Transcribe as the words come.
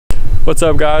What's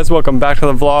up guys, welcome back to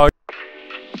the vlog.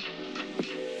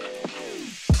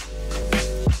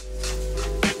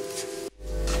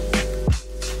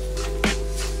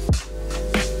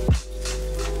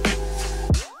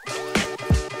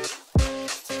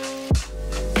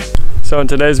 So in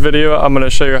today's video, I'm going to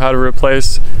show you how to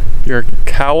replace your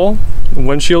cowl,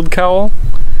 windshield cowl.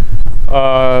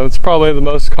 It's probably the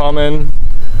most common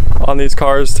on these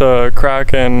cars to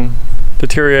crack and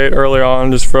deteriorate early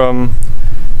on, just from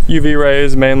UV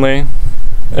rays mainly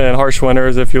and harsh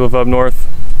winters if you live up north.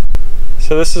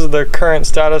 So this is the current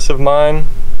status of mine.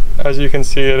 As you can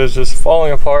see, it is just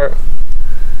falling apart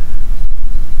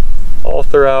all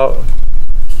throughout.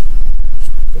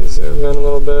 Zoom in a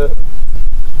little bit.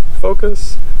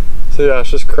 Focus. So yeah, it's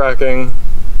just cracking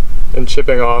and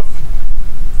chipping off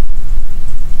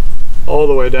all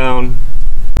the way down.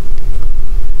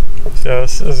 So yeah,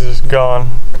 this is just gone.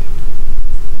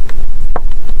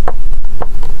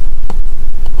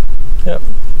 Yep.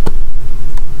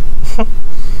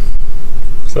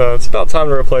 So it's about time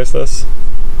to replace this.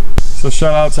 So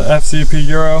shout out to FCP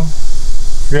Euro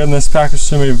for getting this package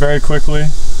to me very quickly.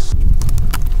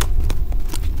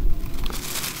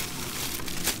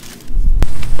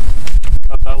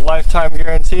 Got that lifetime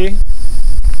guarantee.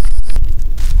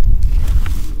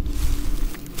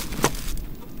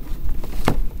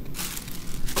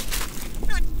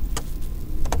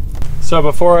 So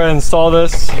before I install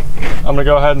this, I'm going to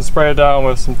go ahead and spray it down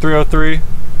with some 303.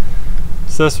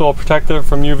 So this will protect it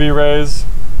from UV rays,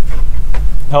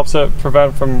 helps it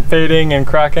prevent from fading and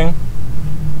cracking.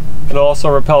 It'll also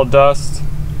repel dust.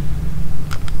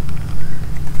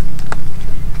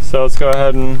 So let's go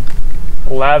ahead and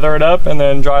lather it up and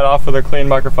then dry it off with a clean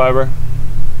microfiber.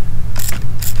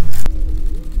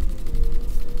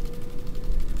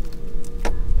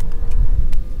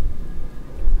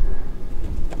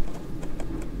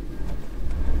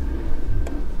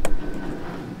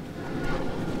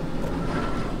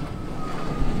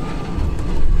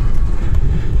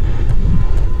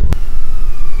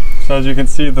 So as you can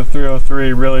see, the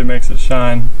 303 really makes it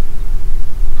shine.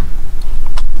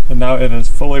 And now it is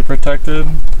fully protected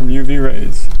from UV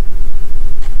rays.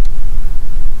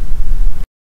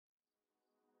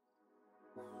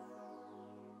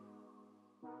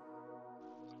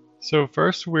 So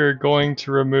first we're going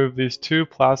to remove these two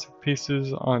plastic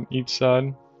pieces on each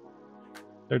side.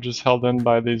 They're just held in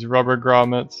by these rubber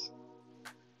grommets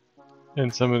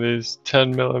and some of these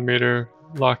 10mm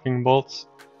locking bolts.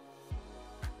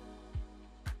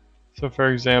 So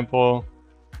for example,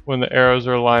 when the arrows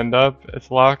are lined up, it's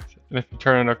locked, and if you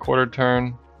turn in a quarter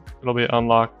turn, it'll be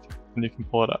unlocked and you can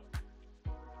pull it up.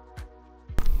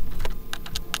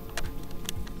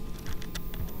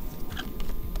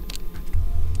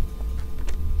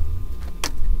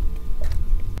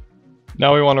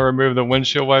 Now we want to remove the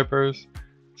windshield wipers,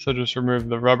 so just remove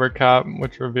the rubber cap,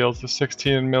 which reveals the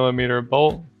 16mm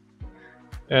bolt.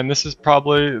 And this is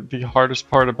probably the hardest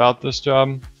part about this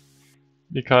job,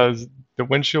 because the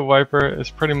windshield wiper is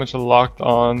pretty much locked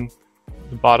on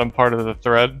the bottom part of the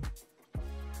thread.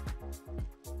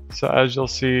 So as you'll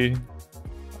see,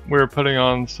 we're putting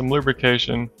on some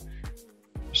lubrication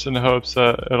just in the hopes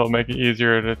that it'll make it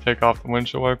easier to take off the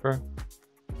windshield wiper.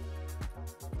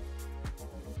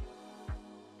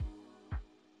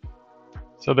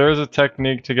 So there is a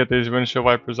technique to get these windshield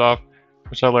wipers off,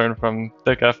 which I learned from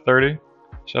F30.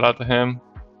 Shout out to him.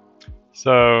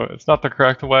 So it's not the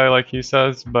correct way like he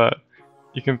says, but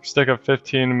you can stick a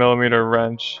 15mm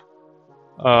wrench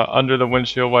under the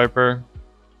windshield wiper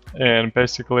and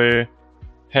basically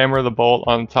hammer the bolt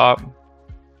on top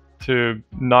to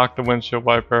knock the windshield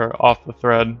wiper off the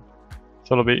thread,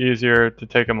 so it'll be easier to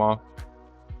take them off.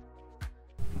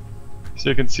 So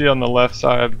you can see on the left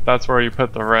side, that's where you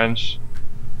put the wrench,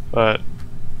 but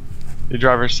the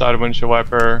driver's side windshield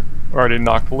wiper already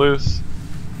knocked loose.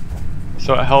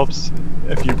 So it helps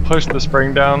if you push the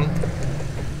spring down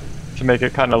to make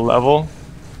it kind of level,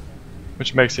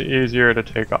 which makes it easier to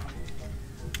take off.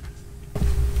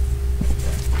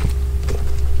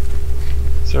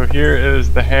 So here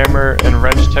is the hammer and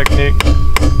wrench technique.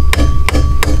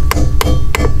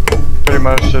 Pretty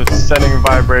much just sending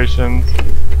vibrations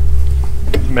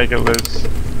to make it loose,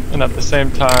 and at the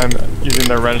same time using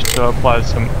the wrench to apply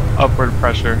some upward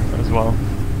pressure as well.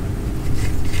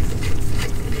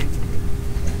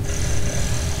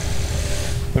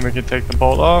 Then we can take the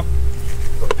bolt off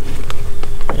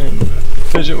and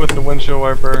fidget with the windshield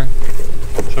wiper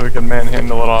so we can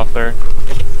manhandle it off there.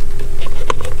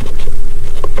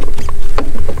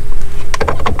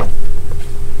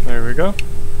 There we go.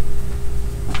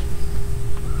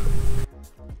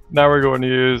 Now we're going to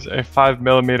use a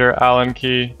 5mm Allen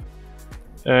key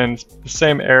And it's the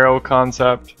same arrow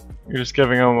concept. You're just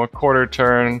giving them a quarter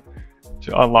turn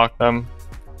to unlock them.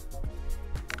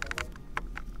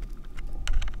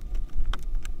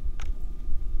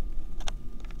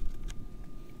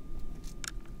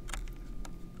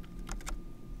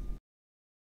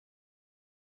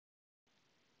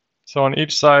 So on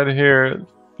each side here,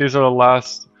 these are the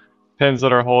last pins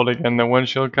that are holding in the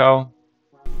windshield cowl.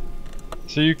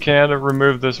 So you can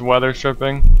remove this weather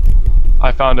stripping.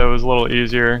 I found it was a little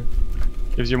easier.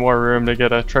 Gives you more room to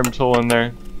get a trim tool in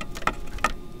there.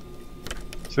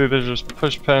 So there's just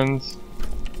push pins.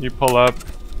 You pull up.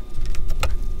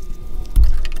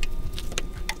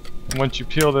 And once you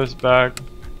peel this back,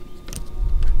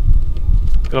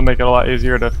 it'll make it a lot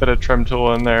easier to fit a trim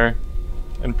tool in there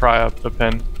and pry up the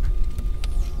pin.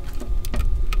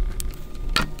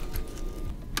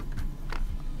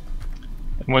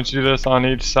 And once you do this on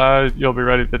each side, you'll be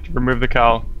ready to remove the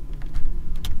cowl.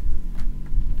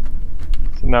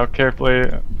 So now carefully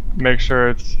make sure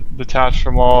it's detached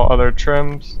from all other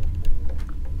trims.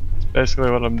 That's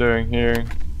basically what I'm doing here.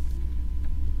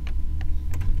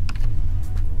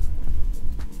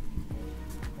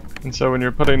 And so when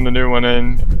you're putting the new one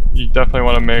in, you definitely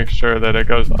want to make sure that it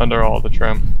goes under all the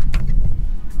trim.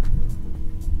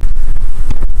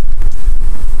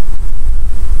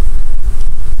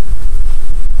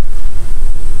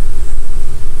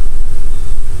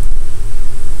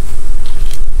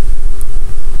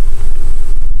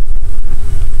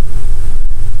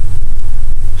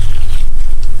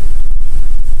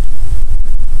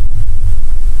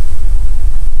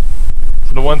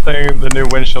 So the one thing the new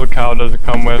windshield cowl doesn't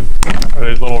come with are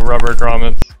these little rubber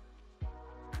grommets.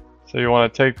 So you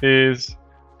want to take these.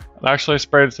 I actually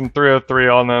sprayed some 303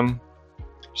 on them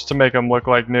just to make them look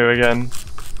like new again,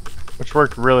 which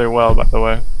worked really well, by the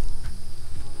way.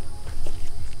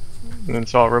 And then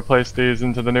so I'll replace these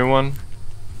into the new one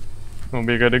and we'll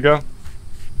be good to go.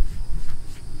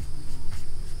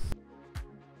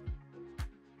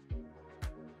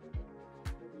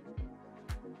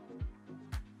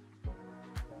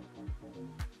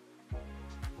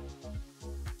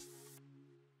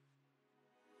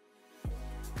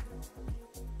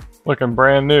 Looking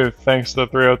brand new thanks to the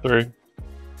 303.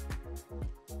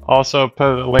 Also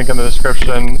put a link in the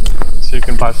description so you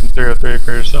can buy some 303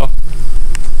 for yourself.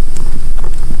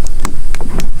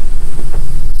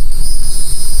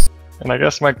 And I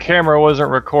guess my camera wasn't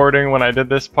recording when I did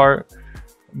this part,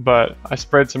 but I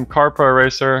sprayed some Carpo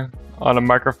Eraser on a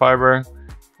microfiber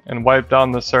and wiped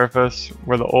down the surface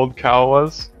where the old cowl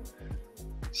was.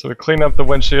 So to clean up the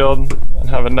windshield and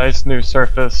have a nice new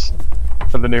surface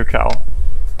for the new cowl.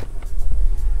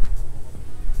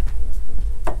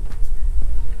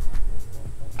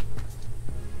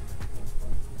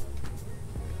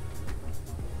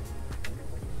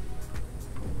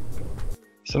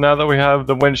 So now that we have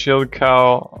the windshield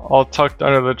cowl all tucked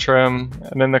under the trim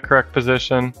and in the correct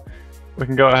position, we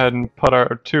can go ahead and put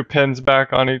our 2 pins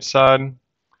back on each side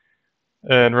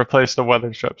and replace the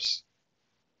weather strips.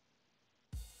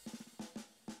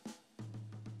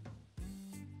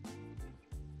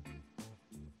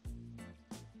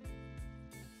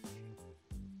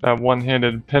 That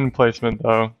one-handed pin placement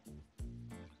though,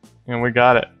 and we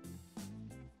got it.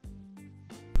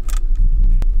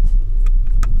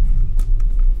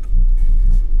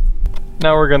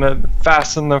 Now we're going to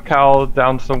fasten the cowl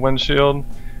down to the windshield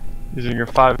using your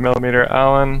 5mm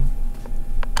Allen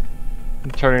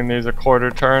and turning these a quarter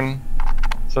turn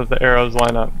so that the arrows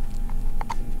line up.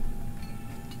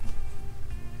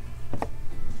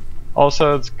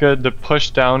 Also, it's good to push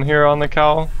down here on the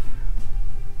cowl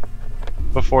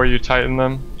before you tighten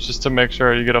them, just to make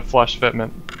sure you get a flush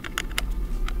fitment.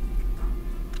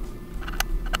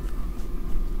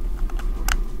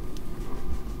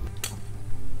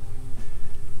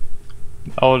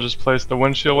 I will just place the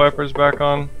windshield wipers back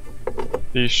on.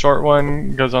 The short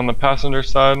one goes on the passenger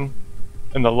side,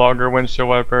 and the longer windshield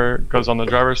wiper goes on the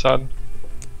driver's side.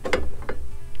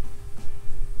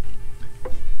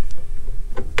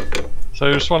 So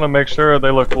you just want to make sure they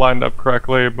look lined up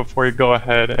correctly before you go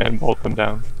ahead and bolt them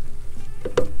down.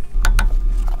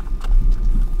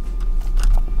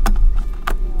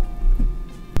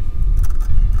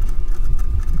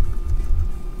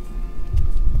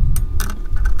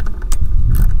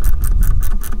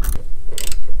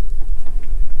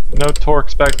 No torque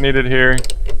spec needed here,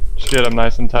 just get them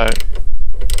nice and tight.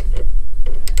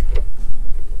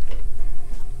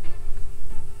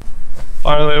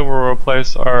 Finally, we'll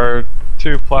replace our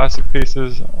 2 plastic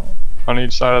pieces on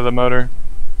each side of the motor.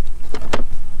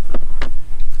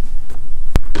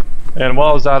 And while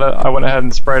I was at it, I went ahead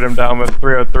and sprayed them down with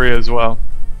 303 as well.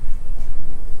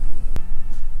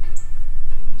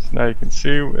 Now you can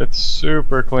see it's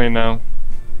super clean now.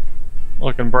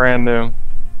 Looking brand new.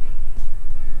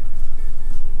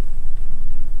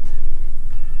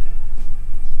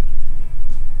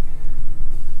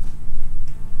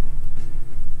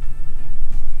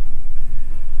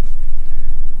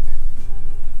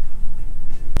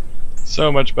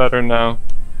 So much better now.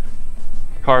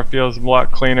 Car feels a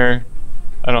lot cleaner.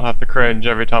 I don't have to cringe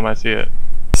every time I see it.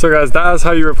 So guys, that is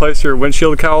how you replace your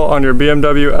windshield cowl on your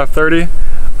BMW F30.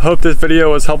 I hope this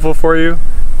video was helpful for you.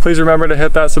 Please remember to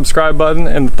hit that subscribe button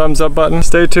and the thumbs up button.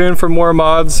 Stay tuned for more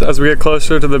mods as we get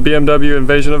closer to the BMW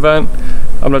Invasion event.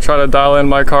 I'm gonna try to dial in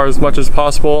my car as much as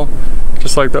possible,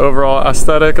 just like the overall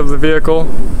aesthetic of the vehicle.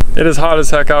 It is hot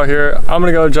as heck out here. I'm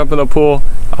gonna go jump in the pool.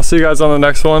 I'll see you guys on the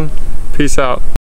next one. Peace out.